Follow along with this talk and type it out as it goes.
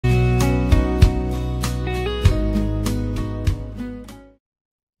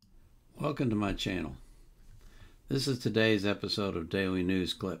Welcome to my channel. This is today's episode of Daily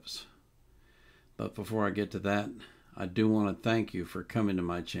News Clips. But before I get to that, I do want to thank you for coming to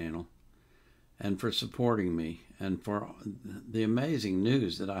my channel and for supporting me and for the amazing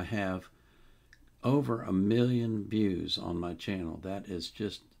news that I have over 1 million views on my channel. That is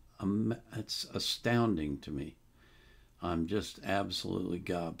just, it's astounding to me. I'm just absolutely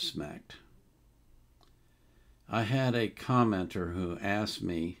gobsmacked. I had a commenter who asked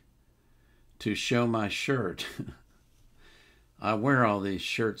me to show my shirt. I wear all these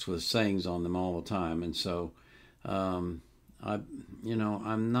shirts with sayings on them all the time, and so I'm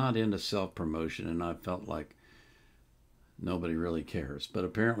not into self-promotion, and I felt like nobody really cares, but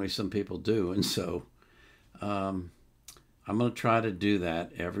apparently some people do, and so I'm going to try to do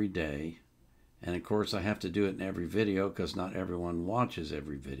that every day. And of course I have to do it in every video because not everyone watches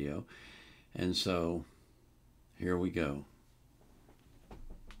every video, and so here we go.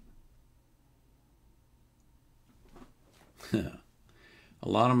 A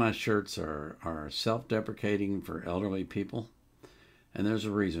lot of my shirts are self-deprecating for elderly people, and there's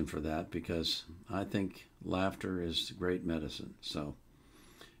a reason for that, because I think laughter is great medicine. So,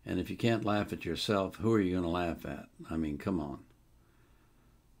 and if you can't laugh at yourself, who are you going to laugh at? I mean, come on.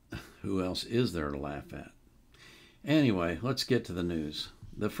 Who else is there to laugh at? Anyway, let's get to the news.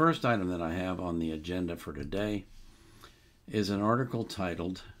 The first item that I have on the agenda for today is an article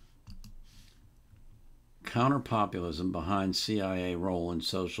titled Counterpopulism Behind CIA Role in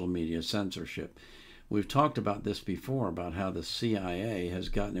Social Media Censorship. We've talked about this before, about how the CIA has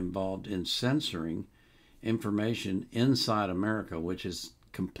gotten involved in censoring information inside America, which is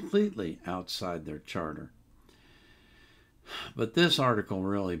completely outside their charter. But this article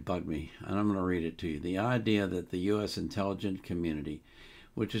really bugged me, and I'm going to read it to you. The idea that the U.S. intelligence community,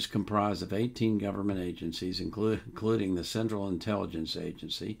 which is comprised of 18 government agencies, including the Central Intelligence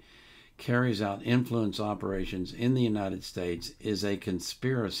Agency, carries out influence operations in the United States is a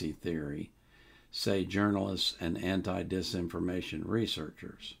conspiracy theory, say journalists and anti-disinformation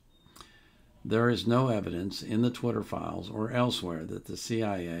researchers. There is no evidence in the Twitter files or elsewhere that the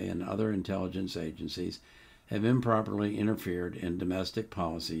CIA and other intelligence agencies have improperly interfered in domestic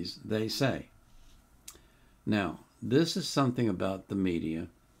policies, they say. Now, this is something about the media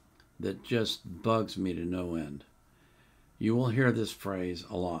that just bugs me to no end. You will hear this phrase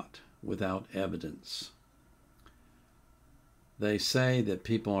a lot: without evidence. They say that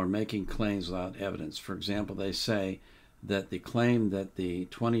people are making claims without evidence. For example, they say that the claim that the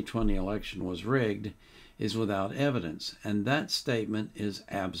 2020 election was rigged is without evidence, and that statement is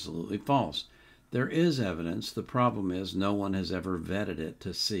absolutely false. There is evidence. The problem is no one has ever vetted it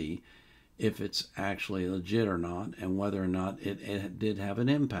to see if it's actually legit or not, and whether or not it did have an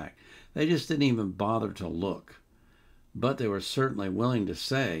impact. They just didn't even bother to look. But they were certainly willing to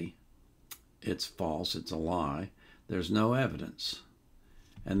say it's false, it's a lie, there's no evidence.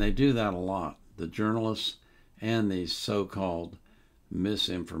 And they do that a lot, the journalists and these so-called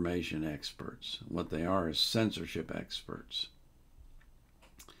misinformation experts. What they are is censorship experts.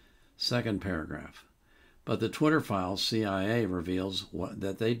 Second paragraph. But the Twitter files CIA reveals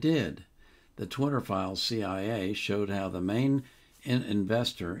that they did. The Twitter files CIA showed how the main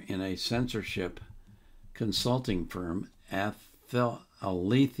investor in a censorship consulting firm,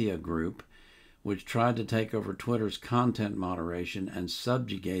 Alethea Group, which tried to take over Twitter's content moderation and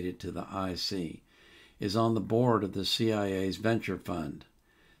subjugate it to the IC, is on the board of the CIA's venture fund.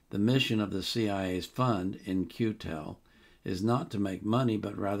 The mission of the CIA's fund, in QTEL, is not to make money,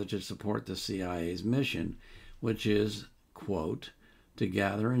 but rather to support the CIA's mission, which is, quote, to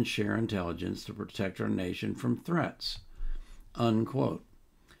gather and share intelligence to protect our nation from threats, unquote.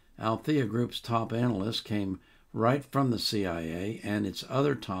 Alethea Group's top analyst came right from the CIA, and its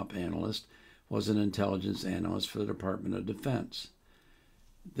other top analyst was an intelligence analyst for the Department of Defense.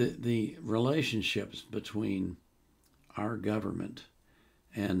 The relationships between our government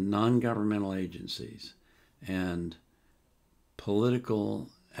and non-governmental agencies and political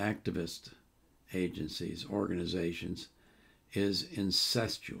activist agencies, organizations, is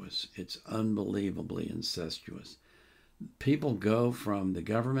incestuous. It's unbelievably incestuous. People go from the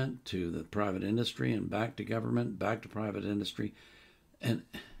government to the private industry and back to government, back to private industry. And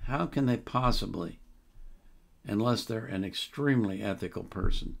how can they possibly, unless they're an extremely ethical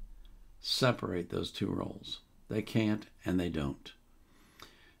person, separate those two roles? They can't, and they don't.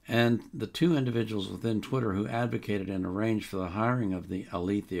 And the two individuals within Twitter who advocated and arranged for the hiring of the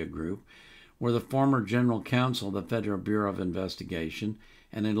Alethea Group were the former General Counsel of the Federal Bureau of Investigation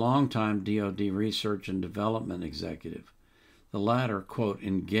and a longtime DoD research and development executive. The latter, quote,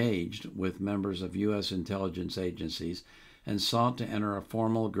 engaged with members of U.S. intelligence agencies and sought to enter a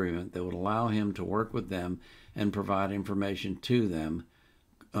formal agreement that would allow him to work with them and provide information to them,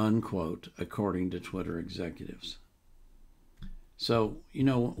 unquote, according to Twitter executives. So,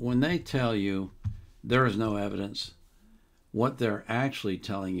 when they tell you there is no evidence, what they're actually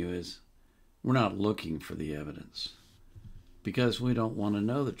telling you is, we're not looking for the evidence because we don't want to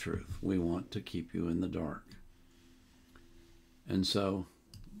know the truth. We want to keep you in the dark. And so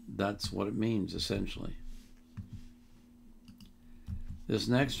that's what it means, essentially. This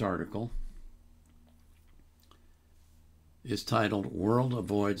next article is titled, World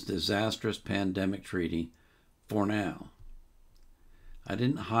Avoids Disastrous Pandemic Treaty for Now. I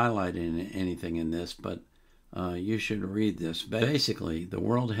didn't highlight anything in this, but you should read this. Basically, the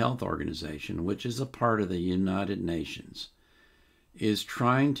World Health Organization, which is a part of the United Nations, is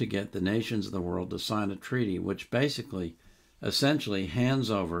trying to get the nations of the world to sign a treaty which essentially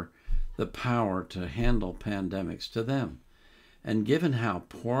hands over the power to handle pandemics to them. And given how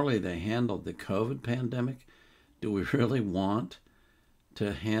poorly they handled the COVID pandemic, do we really want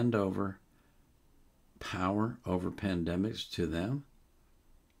to hand over power over pandemics to them?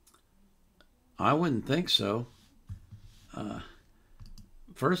 I wouldn't think so.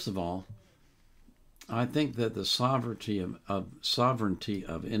 First of all, I think that the sovereignty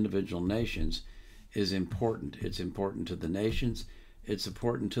of individual nations is important. It's important to the nations. It's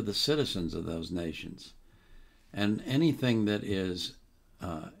important to the citizens of those nations. And anything that is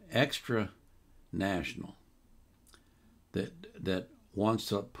extra national, that wants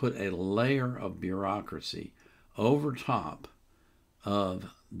to put a layer of bureaucracy over top of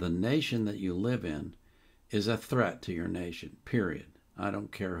the nation that you live in, is a threat to your nation, period. I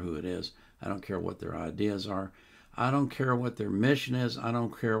don't care who it is. I don't care what their ideas are. I don't care what their mission is. I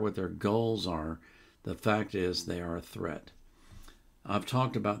don't care what their goals are. The fact is they are a threat. I've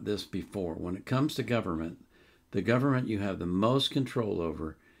talked about this before. When it comes to government, the government you have the most control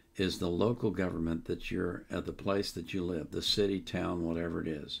over is the local government that you're at, the place that you live, the city, town, whatever it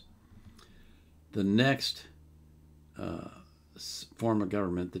is. The next form of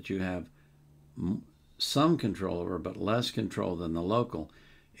government that you have some control over, but less control than the local,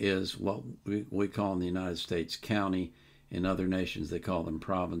 is what we call in the United States county. In other nations, they call them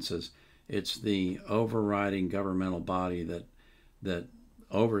provinces. It's the overriding governmental body that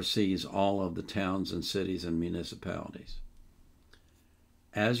oversees all of the towns and cities and municipalities.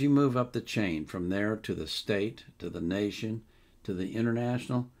 As you move up the chain from there to the state, to the nation, to the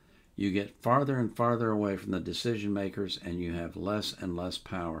international, you get farther and farther away from the decision makers, and you have less and less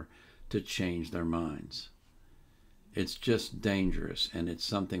power to change their minds. It's just dangerous, and it's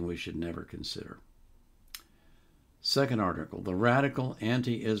something we should never consider. Second article, the radical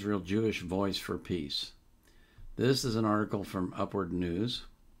anti-Israel Jewish voice for peace. This is an article from Upward News.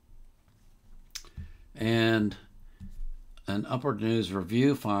 And an Upward News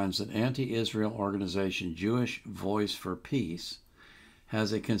review finds that anti-Israel organization Jewish Voice for Peace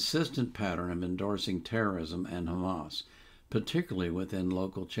has a consistent pattern of endorsing terrorism and Hamas, particularly within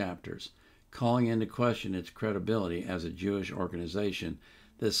local chapters, calling into question its credibility as a Jewish organization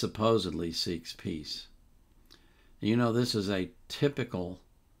that supposedly seeks peace. This is a typical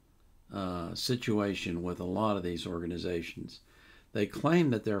situation with a lot of these organizations. They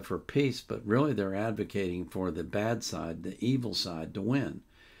claim that they're for peace, but really they're advocating for the bad side, the evil side, to win.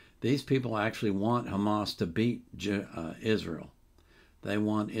 These people actually want Hamas to beat Israel. They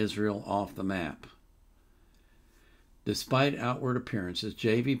want Israel off the map. Despite outward appearances,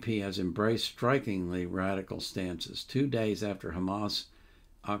 JVP has embraced strikingly radical stances. 2 days after Hamas'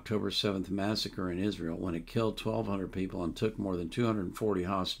 October 7th massacre in Israel, when it killed 1,200 people and took more than 240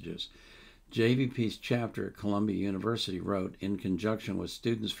 hostages, JVP's chapter at Columbia University wrote, in conjunction with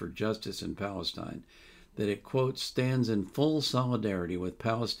Students for Justice in Palestine, that it, quote, stands in full solidarity with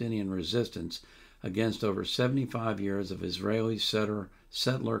Palestinian resistance against over 75 years of Israeli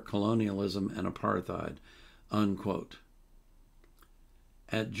settler colonialism and apartheid, unquote.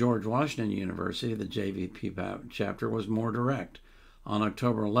 At George Washington University, the JVP chapter was more direct. On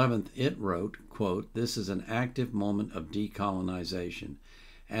October 11th, it wrote, quote, this is an active moment of decolonization.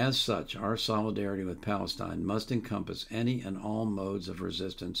 As such, our solidarity with Palestine must encompass any and all modes of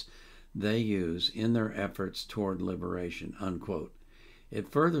resistance they use in their efforts toward liberation, unquote.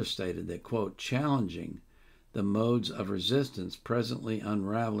 It further stated that, quote, challenging the modes of resistance presently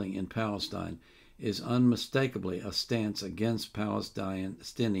unraveling in Palestine is unmistakably a stance against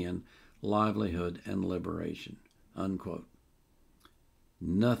Palestinian livelihood and liberation, unquote.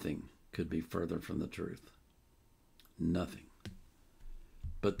 Nothing could be further from the truth. Nothing.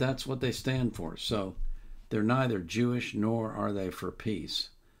 But that's what they stand for. So they're neither Jewish nor are they for peace.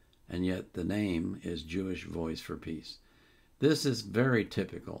 And yet the name is Jewish Voice for Peace. This is very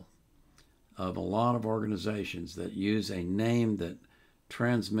typical of a lot of organizations that use a name that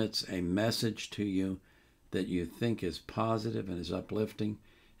transmits a message to you that you think is positive and is uplifting.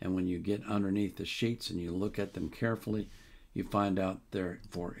 And when you get underneath the sheets and you look at them carefully, you find out they're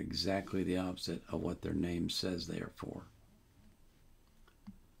for exactly the opposite of what their name says they are for.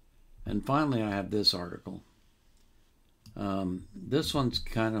 And finally, I have this article. This one's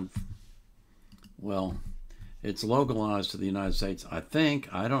kind of, well, it's localized to the United States, I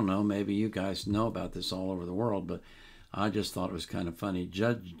think. I don't know. Maybe you guys know about this all over the world, but I just thought it was kind of funny.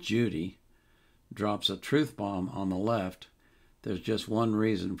 Judge Judy drops a truth bomb on the left. There's just one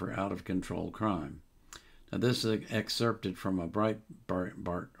reason for out-of-control crime. Now, this is excerpted from a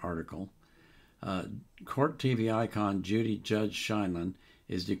Breitbart article. Court TV icon Judy Judge Sheindlin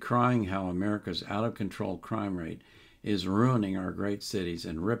is decrying how America's out-of-control crime rate is ruining our great cities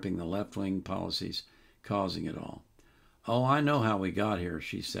and ripping the left-wing policies causing it all. "Oh, I know how we got here,"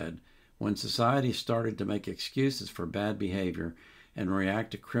 she said. "When society started to make excuses for bad behavior and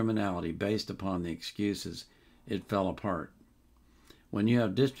react to criminality based upon the excuses, it fell apart. When you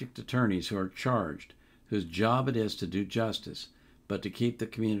have district attorneys who are charged, whose job it is to do justice, but to keep the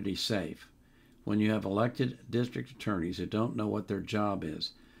community safe. When you have elected district attorneys who don't know what their job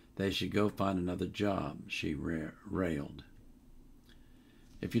is, they should go find another job," she railed.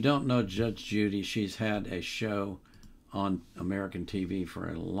 If you don't know Judge Judy, she's had a show on American TV for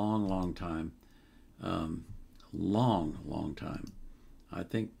a long, long time. Long time. I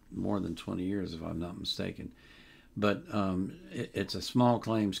think more than 20 years, if I'm not mistaken. But it's a small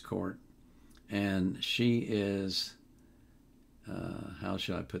claims court, and she is, how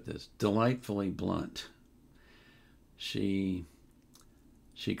should I put this, delightfully blunt. She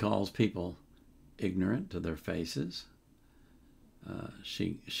calls people ignorant to their faces.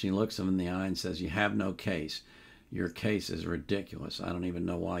 She looks them in the eye and says, "You have no case. Your case is ridiculous. I don't even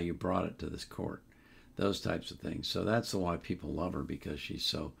know why you brought it to this court." Those types of things. So that's why people love her, because she's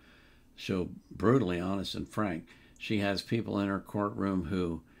so brutally honest and frank. She has people in her courtroom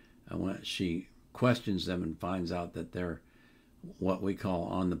who, when she questions them and finds out that they're what we call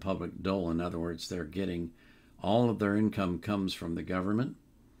on the public dole. In other words, they're getting all of their income comes from the government.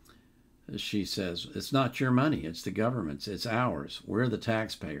 She says, "It's not your money, it's the government's, it's ours. We're the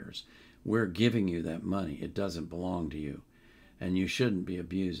taxpayers. We're giving you that money. It doesn't belong to you, and you shouldn't be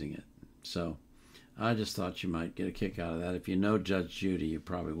abusing it." So I just thought you might get a kick out of that. If you know Judge Judy, you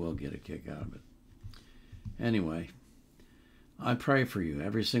probably will get a kick out of it. Anyway, I pray for you,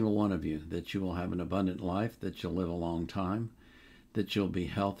 every single one of you, that you will have an abundant life, that you'll live a long time, that you'll be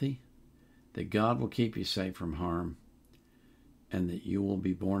healthy, that God will keep you safe from harm, and that you will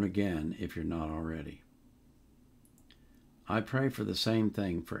be born again if you're not already. I pray for the same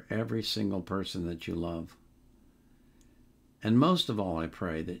thing for every single person that you love. And most of all, I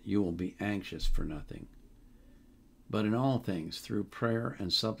pray that you will be anxious for nothing, but in all things, through prayer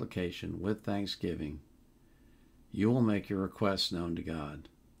and supplication with thanksgiving, you will make your requests known to God,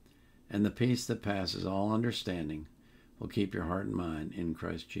 and the peace that passes all understanding will keep your heart and mind in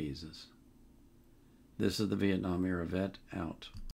Christ Jesus. This is the Vietnam Era Vet out.